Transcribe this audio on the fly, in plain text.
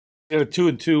In a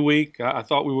 2-2 week, I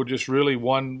thought we were just really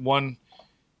one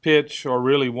pitch or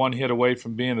really one hit away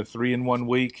from being a 3-1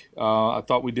 week. I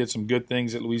thought we did some good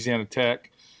things at Louisiana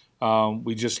Tech.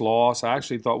 We just lost. I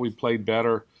actually thought we played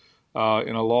better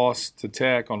in a loss to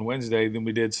Tech on Wednesday than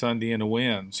we did Sunday in a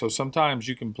win. So sometimes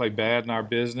you can play bad in our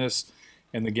business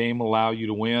and the game will allow you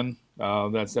to win.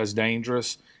 That's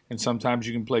dangerous. And sometimes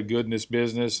you can play good in this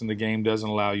business and the game doesn't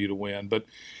allow you to win.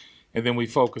 And then we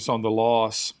focus on the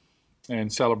loss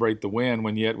and celebrate the win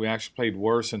when yet we actually played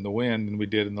worse in the win than we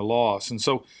did in the loss. And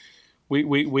so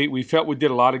we felt we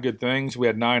did a lot of good things. We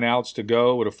had 9 outs to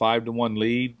go with a 5-1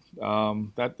 lead.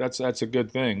 That's a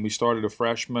good thing. We started a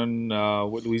freshman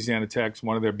with Louisiana Tech's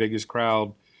one of their biggest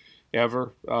crowd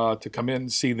ever to come in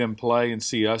and see them play and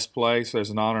see us play. So there's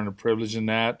an honor and a privilege in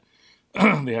that.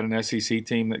 They had an SEC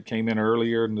team that came in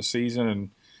earlier in the season, and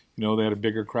they had a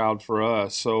bigger crowd for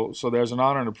us. So there's an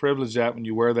honor and a privilege that when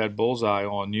you wear that bullseye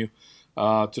on you,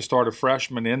 to start a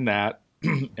freshman in that,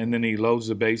 and then he loads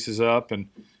the bases up and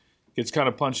gets kind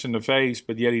of punched in the face,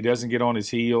 but yet he doesn't get on his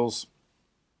heels,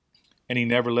 and he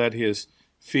never let his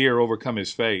fear overcome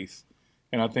his faith.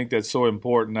 And I think that's so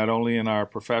important, not only in our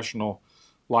professional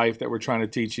life that we're trying to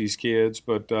teach these kids,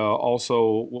 but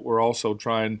also what we're also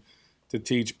trying to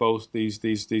teach both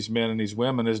these men and these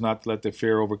women is not to let their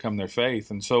fear overcome their faith.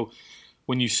 And so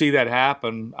when you see that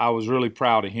happen, I was really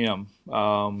proud of him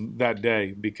that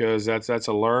day, because that's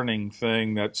a learning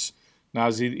thing that's not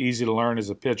as easy to learn as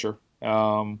a pitcher.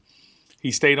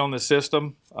 He stayed on the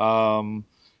system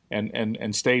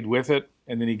and stayed with it,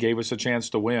 and then he gave us a chance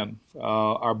to win.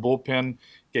 Our bullpen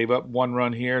gave up 1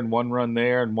 run here and 1 run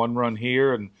there and 1 run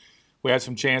here, and we had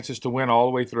some chances to win all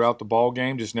the way throughout the ball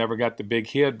game, just never got the big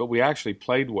hit, but we actually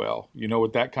played well.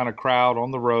 With that kind of crowd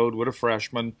on the road with a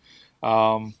freshman,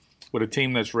 with a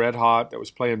team that's red hot, that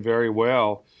was playing very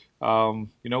well,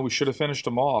 we should have finished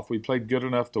them off. We played good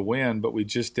enough to win, but we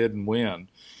just didn't win.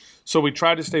 So we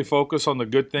tried to stay focused on the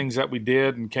good things that we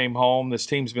did and came home. This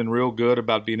team's been real good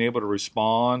about being able to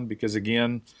respond because,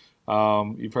 again,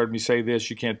 you've heard me say this,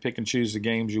 you can't pick and choose the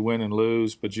games you win and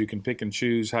lose, but you can pick and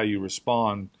choose how you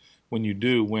respond when you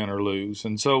do win or lose.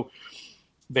 And so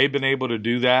they've been able to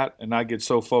do that and not get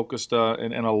so focused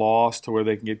in a loss to where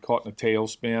they can get caught in a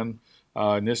tailspin.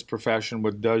 In this profession,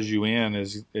 what does you in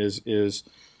is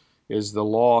the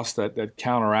loss that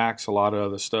counteracts a lot of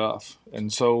other stuff.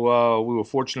 And so we were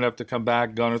fortunate enough to come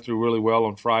back. Gunner threw really well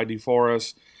on Friday for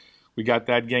us. We got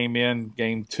that game in.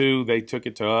 Game 2, they took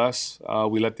it to us.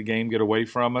 We let the game get away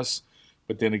from us.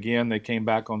 But then again, they came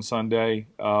back on Sunday.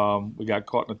 We got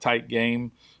caught in a tight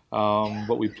game.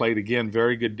 But we played, again,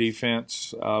 very good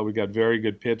defense. We got very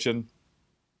good pitching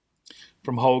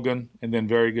from Hogan, and then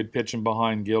very good pitching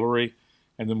behind Guillory.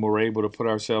 And then we're able to put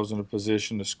ourselves in a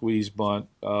position to squeeze bunt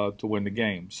to win the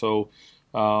game. So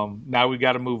now we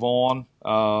got to move on.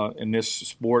 In this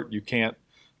sport, you can't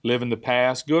live in the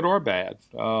past, good or bad.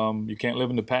 You can't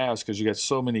live in the past because you got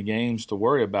so many games to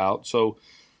worry about. So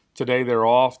today they're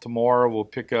off. Tomorrow we'll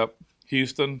pick up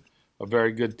Houston, a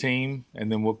very good team,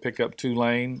 and then we'll pick up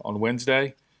Tulane on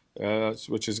Wednesday,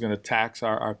 which is going to tax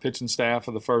our pitching staff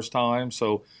for the first time.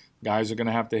 So guys are going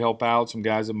to have to help out. Some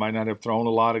guys that might not have thrown a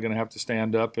lot are going to have to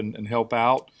stand up and help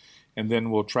out. And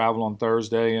then we'll travel on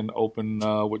Thursday and open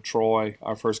with Troy,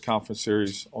 our first conference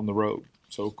series on the road.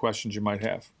 So questions you might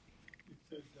have.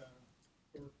 You said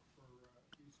for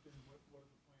Houston, what are the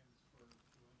plans for?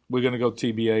 We're going to go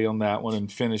TBA on that one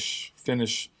and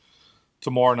finish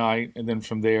tomorrow night, and then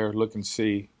from there look and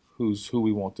see who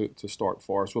we want to start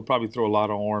for us. We'll probably throw a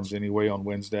lot of arms anyway on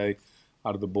Wednesday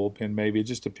out of the bullpen maybe. It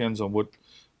just depends on what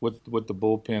the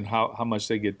bullpen, how much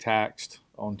they get taxed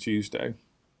on Tuesday.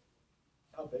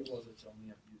 How big was it to only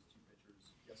have to use 2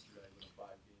 pitchers yesterday with a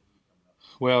 5-game week coming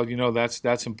up? Well,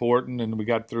 that's important, and we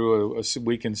got through a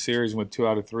weekend series and went 2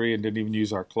 out of 3 and didn't even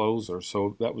use our closer,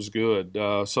 so that was good.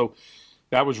 So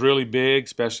that was really big,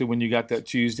 especially when you got that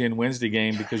Tuesday and Wednesday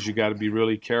game, because you got to be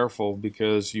really careful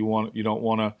because you want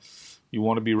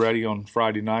to be ready on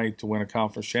Friday night to win a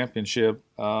conference championship.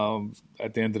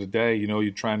 At the end of the day,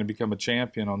 you're trying to become a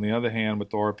champion. On the other hand, with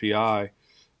the RPI,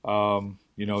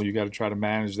 you got to try to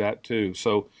manage that too.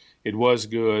 So it was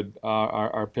good.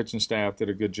 Our pitching staff did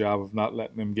a good job of not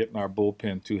letting them get in our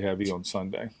bullpen too heavy on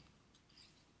Sunday.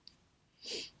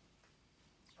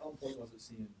 How important was it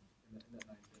seeing in that 9th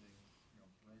inning,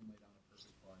 Tulane laid down a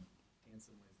perfect bunt,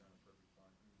 Hanson lays down a perfect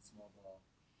bunt, and then small ball.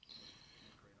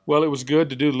 Well, it was good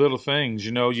to do little things.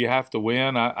 You have to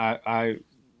win. I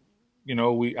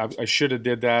should have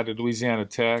did that at Louisiana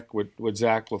Tech with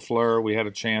Zach LaFleur. We had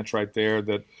a chance right there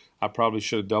that I probably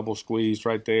should have double squeezed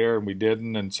right there, and we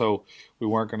didn't, and so we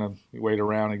weren't going to wait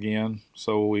around again.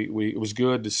 So it was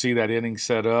good to see that inning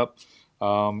set up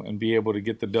and be able to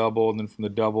get the double, and then from the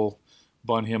double,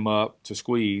 bunt him up to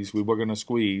squeeze. We were going to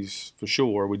squeeze for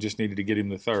sure. We just needed to get him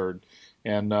the third.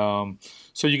 And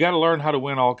so you got to learn how to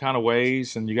win all kind of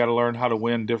ways, and you got to learn how to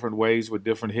win different ways with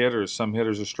different hitters. Some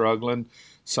hitters are struggling.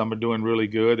 Some are doing really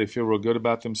good. They feel real good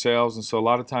about themselves. And so a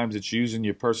lot of times it's using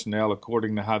your personnel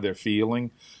according to how they're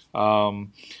feeling. I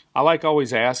like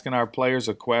always asking our players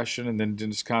a question and then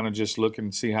just kind of just looking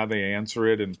and see how they answer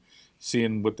it and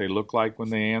seeing what they look like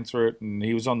when they answer it. And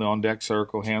he was on the on-deck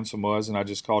circle, Handsome was, and I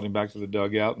just called him back to the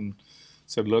dugout and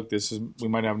said, look, we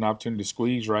might have an opportunity to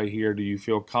squeeze right here. Do you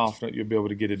feel confident you'll be able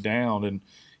to get it down? And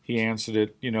he answered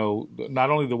it, not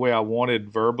only the way I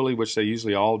wanted verbally, which they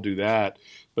usually all do that,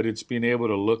 but it's being able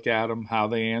to look at them, how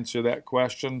they answer that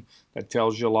question. That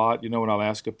tells you a lot. When I'll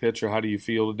ask a pitcher, how do you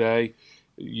feel today?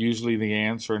 Usually the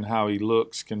answer and how he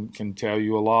looks can tell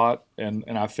you a lot. And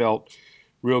I felt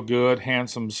real good.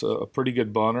 Handsome's a pretty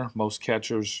good bunter. Most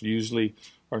catchers usually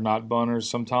are not bunters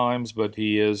sometimes, but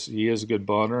he is a good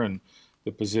bunter, and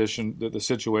the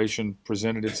situation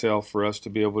presented itself for us to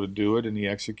be able to do it, and he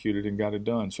executed and got it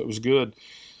done. So it was good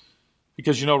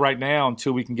because, right now,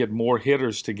 until we can get more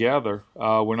hitters together,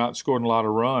 we're not scoring a lot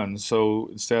of runs. So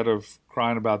instead of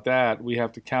crying about that, we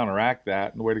have to counteract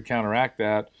that. And the way to counteract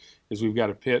that is we've got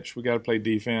to pitch, we got to play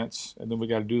defense, and then we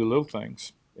got to do the little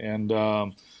things. And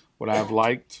would I have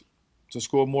liked to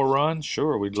score more runs?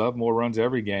 Sure, we'd love more runs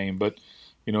every game, but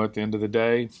at the end of the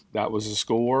day, that was a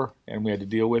score, and we had to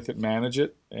deal with it, manage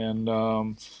it. And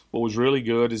what was really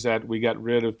good is that we got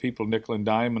rid of people nickel and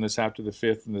diming us after the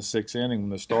 5th and the 6th inning when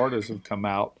the starters have come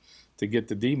out to get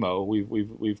the demo.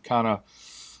 We've kind of,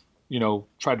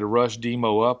 tried to rush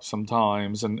demo up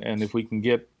sometimes, and if we can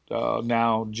get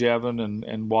now Jevin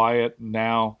and Wyatt, and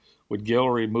now with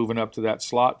Guillory moving up to that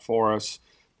slot for us,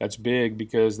 that's big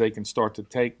because they can start to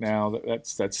take now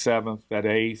that's that 7th, that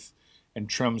 8th, and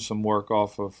trim some work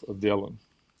off of Dylan.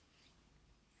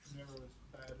 Never was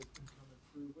bad at him coming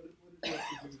through. What did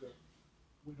he have to do to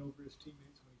win over his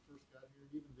teammates when he first got here,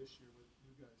 even this year with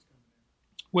new guys coming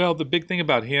in? Well, the big thing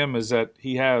about him is that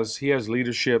he has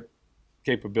leadership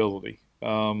capability.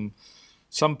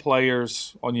 Some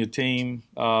players on your team,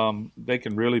 they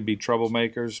can really be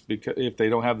troublemakers because if they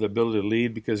don't have the ability to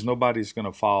lead, because nobody's going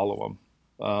to follow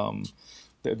them.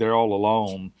 They're all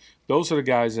alone. Those are the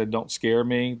guys that don't scare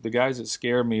me. The guys that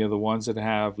scare me are the ones that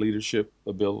have leadership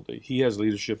ability. He has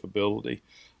leadership ability.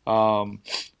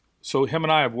 So him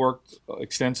and I have worked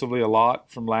extensively a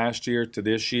lot from last year to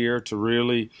this year to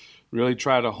really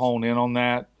try to hone in on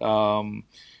that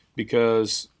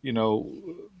because,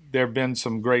 there have been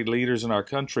some great leaders in our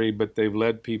country, but they've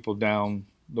led people down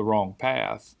the wrong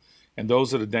path. And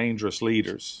those are the dangerous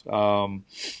leaders.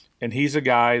 And he's a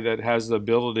guy that has the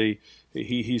ability,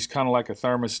 he's kind of like a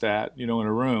thermostat, in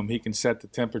a room. He can set the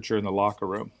temperature in the locker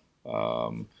room.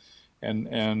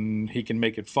 And he can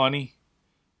make it funny.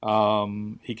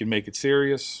 He can make it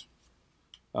serious.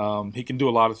 He can do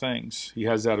a lot of things. He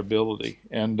has that ability.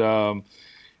 And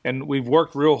we've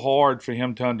worked real hard for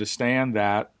him to understand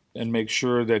that and make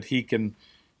sure that he can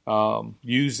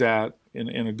use that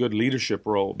in a good leadership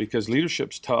role, because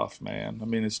leadership's tough, man. I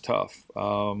mean, it's tough.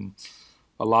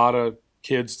 A lot of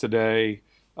kids today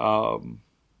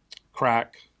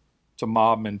crack to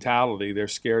mob mentality. They're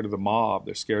scared of the mob.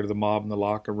 They're scared of the mob in the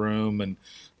locker room, and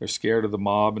they're scared of the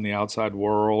mob in the outside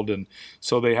world. And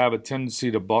so they have a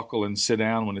tendency to buckle and sit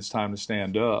down when it's time to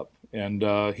stand up. And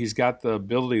he's got the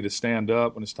ability to stand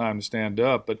up when it's time to stand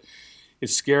up, but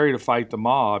it's scary to fight the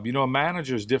mob. A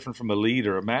manager is different from a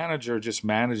leader. A manager just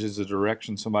manages the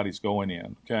direction somebody's going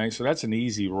in, okay? So that's an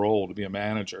easy role to be a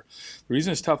manager. The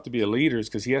reason it's tough to be a leader is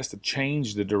because he has to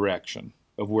change the direction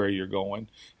of where you're going,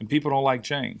 and people don't like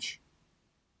change.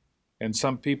 And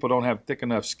some people don't have thick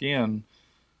enough skin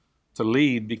to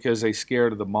lead because they're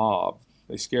scared of the mob.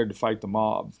 They're scared to fight the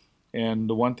mob. And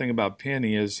the one thing about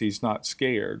Penny is he's not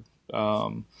scared.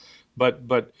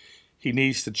 But he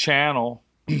needs to channel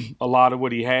a lot of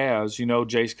what he has.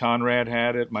 Jace Conrad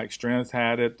had it, Mike Strength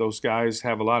had it. Those guys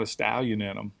have a lot of stallion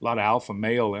in them, a lot of alpha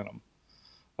male in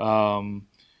them,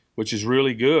 which is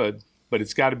really good, but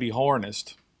it's got to be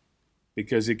harnessed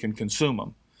because it can consume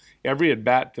them. Every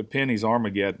at-bat to Penny's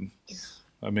Armageddon.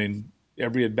 I mean,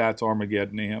 every at-bat's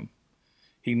Armageddon to him.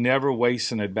 He never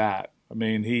wastes an at-bat. I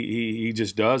mean, he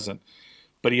just doesn't.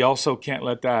 But he also can't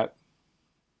let that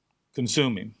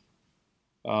consume him.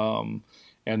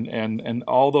 And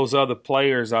all those other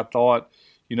players, I thought,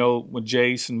 when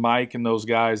Jace and Mike and those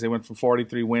guys, they went from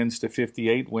 43 wins to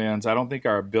 58 wins. I don't think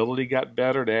our ability got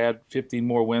better to add 15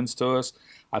 more wins to us.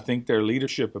 I think their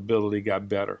leadership ability got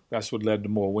better. That's what led to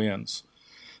more wins.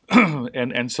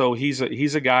 and so he's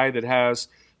a guy that has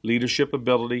leadership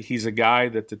ability. He's a guy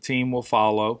that the team will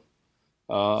follow.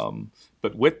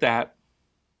 But with that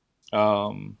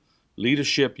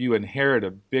leadership, you inherit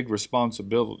a big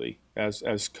responsibility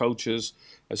as coaches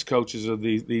of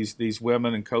these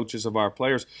women and coaches of our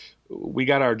players. We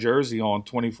got our jersey on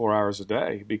 24 hours a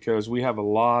day because we have a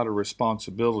lot of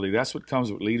responsibility. That's what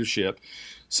comes with leadership.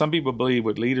 Some people believe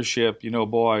with leadership,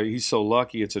 boy, he's so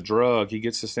lucky, it's a drug. He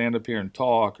gets to stand up here and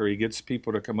talk, or he gets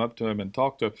people to come up to him and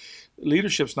talk to him.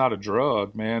 Leadership's not a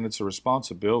drug, man. It's a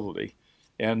responsibility.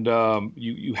 And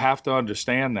you have to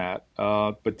understand that.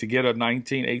 But to get a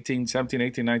 17, 18,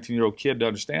 19-year-old kid to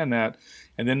understand that,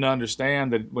 and then to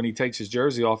understand that when he takes his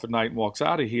jersey off at night and walks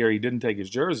out of here, he didn't take his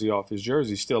jersey off. His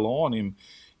jersey's still on him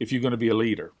if you're going to be a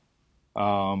leader.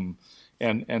 And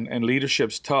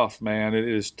leadership's tough, man. It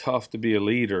is tough to be a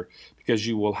leader because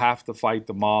you will have to fight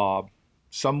the mob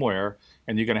somewhere,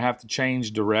 and you're going to have to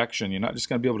change direction. You're not just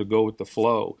going to be able to go with the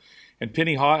flow. And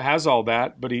Penny has all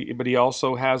that, but he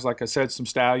also has, like I said, some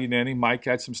stallion in him. Mike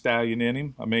had some stallion in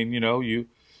him. I mean,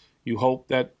 you hope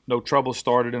that no trouble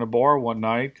started in a bar one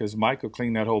night because Mike will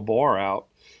clean that whole bar out.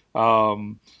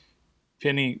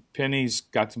 Penny's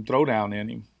got some throwdown in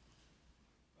him.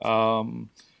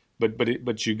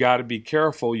 But you got to be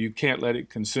careful. You can't let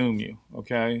it consume you.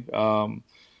 Okay.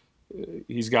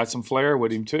 He's got some flair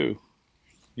with him too,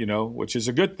 which is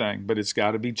a good thing. But it's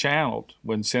got to be channeled.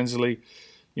 When Sensley,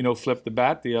 flipped the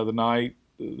bat the other night,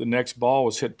 the next ball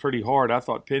was hit pretty hard. I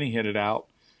thought Penny hit it out,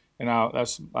 and I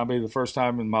mean the first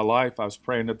time in my life I was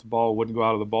praying that the ball wouldn't go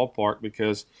out of the ballpark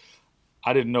because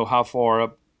I didn't know how far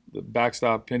up the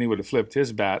backstop Penny would have flipped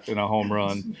his bat in a home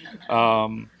run.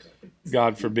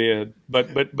 God forbid. But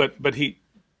he,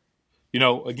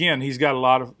 again, he's got a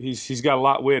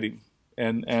lot with him,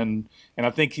 and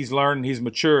I think he's learning, he's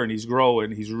maturing, he's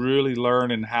growing, he's really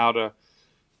learning how to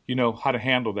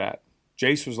handle that.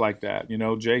 Jace was like that.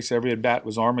 Jace, every at bat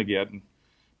was Armageddon,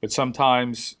 but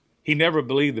sometimes he never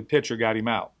believed the pitcher got him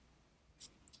out,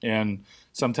 and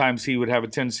sometimes he would have a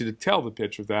tendency to tell the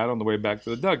pitcher that on the way back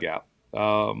to the dugout.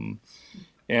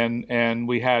 And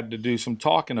we had to do some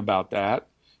talking about that.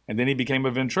 And then he became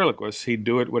a ventriloquist. He'd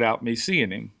do it without me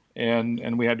seeing him.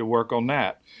 And we had to work on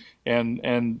that.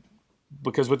 And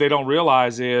because what they don't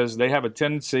realize is they have a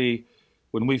tendency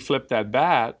when we flip that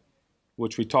bat,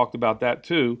 which we talked about that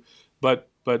too, but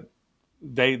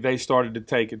they started to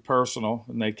take it personal,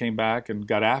 and they came back and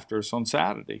got after us on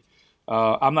Saturday.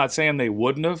 I'm not saying they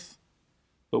wouldn't have,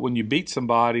 but when you beat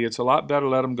somebody, it's a lot better to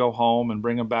let them go home and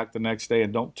bring them back the next day,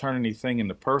 and don't turn anything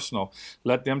into personal.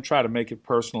 Let them try to make it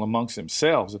personal amongst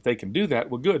themselves. If they can do that,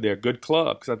 well, good. They're a good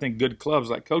club, because I think good clubs,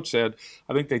 like Coach said,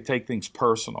 I think they take things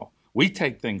personal. We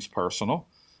take things personal,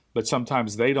 but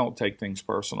sometimes they don't take things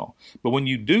personal. But when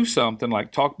you do something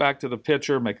like talk back to the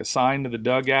pitcher, make a sign to the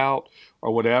dugout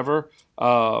or whatever,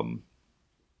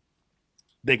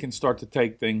 they can start to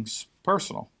take things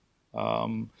personal.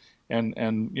 And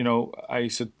I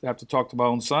used to have to talk to my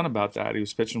own son about that. He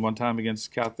was pitching one time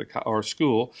against Catholic or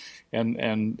school,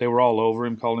 and they were all over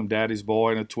him, called him Daddy's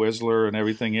boy and a Twizzler and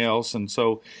everything else. And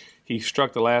so he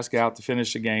struck the last guy out to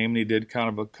finish the game, and he did kind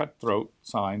of a cutthroat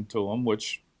sign to him,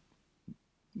 which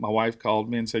my wife called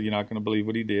me and said, "You're not going to believe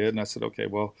what he did." And I said, "Okay,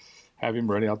 well, have him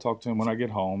ready. I'll talk to him when I get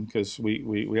home," because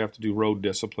we have to do road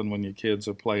discipline when your kids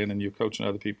are playing and you're coaching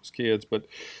other people's kids. But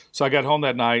so I got home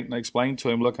that night and I explained to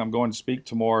him, "Look, I'm going to speak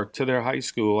tomorrow to their high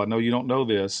school. I know you don't know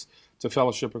this. It's a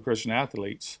Fellowship of Christian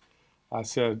Athletes." I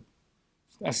said,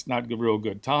 "That's not a real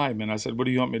good time." And I said, "What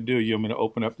do you want me to do? You want me to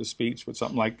open up the speech with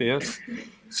something like this?"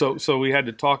 So we had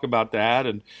to talk about that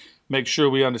and make sure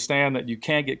we understand that you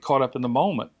can't get caught up in the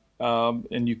moment.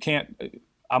 And you can't.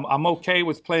 I'm okay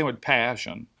with playing with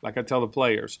passion, like I tell the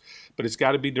players, but it's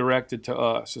got to be directed to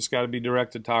us. It's got to be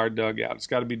directed to our dugout. It's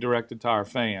got to be directed to our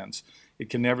fans. It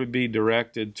can never be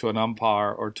directed to an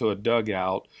umpire or to a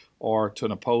dugout or to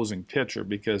an opposing pitcher,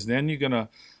 because then you're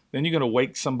gonna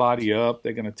wake somebody up.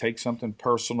 They're gonna take something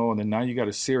personal, and then now you got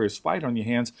a serious fight on your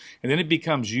hands, and then it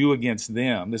becomes you against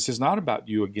them. This is not about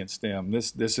you against them.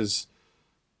 This is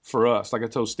for us. Like I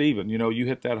told Steven, you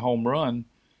hit that home run.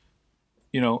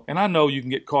 And I know you can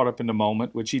get caught up in the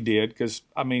moment, which he did, because,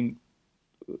 I mean,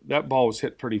 that ball was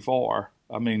hit pretty far.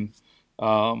 I mean,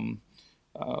 I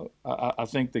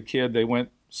think the kid they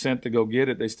sent to go get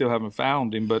it, they still haven't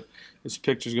found him, but his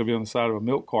picture's going to be on the side of a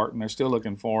milk carton. They're still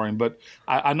looking for him. But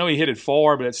I know he hit it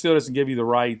far, but it still doesn't give you the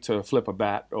right to flip a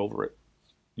bat over it.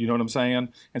 You know what I'm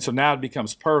saying? And so now it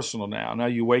becomes personal now. Now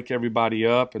you wake everybody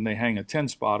up and they hang a 10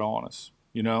 spot on us,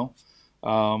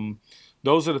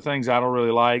 those are the things I don't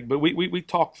really like. But we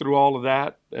talked through all of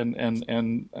that,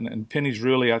 and Penny's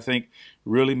really, I think,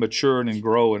 really maturing and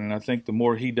growing. And I think the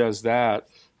more he does that,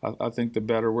 I think the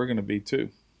better we're going to be too.